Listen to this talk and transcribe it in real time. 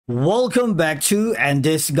Welcome back to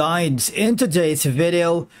Andy's Guides. In today's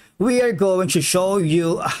video, we are going to show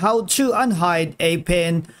you how to unhide a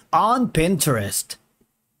pin on Pinterest.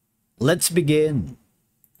 Let's begin.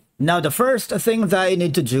 Now, the first thing that you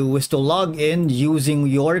need to do is to log in using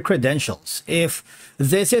your credentials. If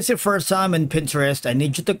this is your first time in Pinterest, I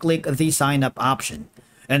need you to click the sign up option.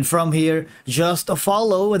 And from here, just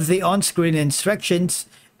follow the on-screen instructions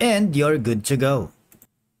and you're good to go.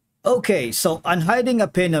 Okay, so unhiding a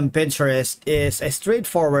pin on Pinterest is a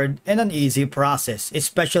straightforward and an easy process,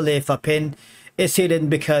 especially if a pin is hidden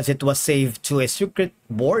because it was saved to a secret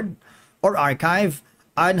board or archive.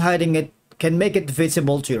 Unhiding it can make it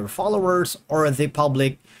visible to your followers or the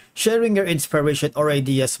public, sharing your inspiration or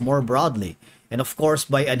ideas more broadly. And of course,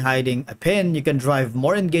 by unhiding a pin, you can drive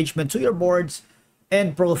more engagement to your boards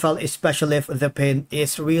and profile, especially if the pin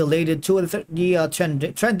is related to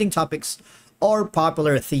the trending topics or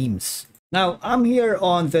popular themes. Now, I'm here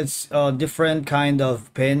on this different kind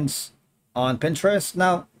of pins on Pinterest.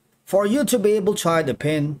 Now, for you to be able to hide a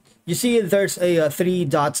pin, you see there's a three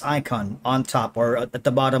dots icon on top or at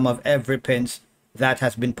the bottom of every pin that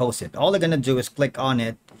has been posted. All I'm gonna do is click on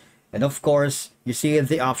it, and of course, you see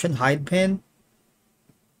the option hide pin.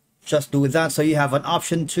 Just do that so you have an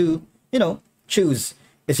option to, choose.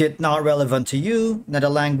 Is it not relevant to you? Not a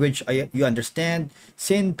language you understand?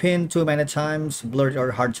 Seen pin too many times, blurred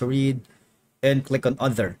or hard to read, and click on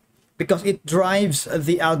other. Because it drives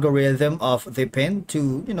the algorithm of the pin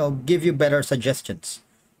to, give you better suggestions,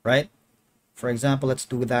 right? For example, let's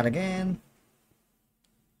do that again.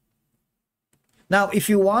 Now, if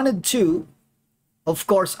you wanted to, of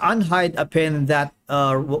course, unhide a pin that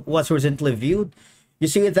was recently viewed, you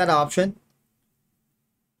see that option?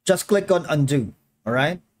 Just click on undo. All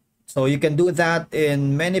right, so you can do that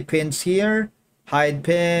in many pins here. Hide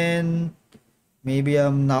pin, maybe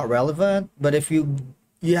I'm not relevant, but if you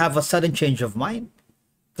have a sudden change of mind,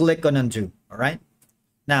 click on undo. All right,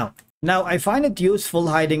 now I find it useful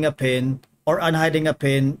hiding a pin or unhiding a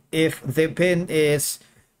pin if the pin is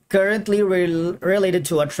currently related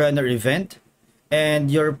to a trend or event,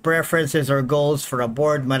 and your preferences or goals for a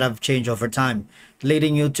board might have changed over time,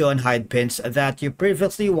 leading you to unhide pins that you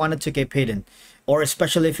previously wanted to keep hidden. Or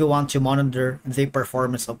especially if you want to monitor the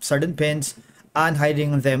performance of certain pins,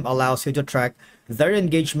 unhiding them allows you to track their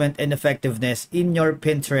engagement and effectiveness in your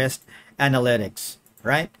Pinterest analytics,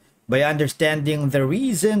 right? By understanding the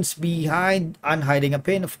reasons behind unhiding a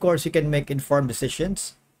pin, of course, you can make informed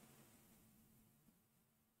decisions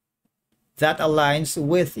that aligns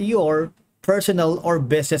with your personal or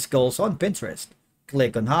business goals on Pinterest.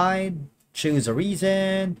 Click on hide, choose a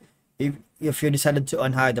reason. If you decided to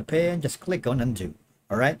unhide the pin, just click on undo.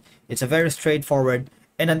 All right, it's a very straightforward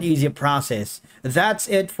and an easy process. That's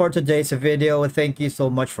it for today's video. Thank you so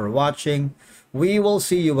much for watching. We will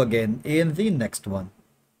see you again in the next one.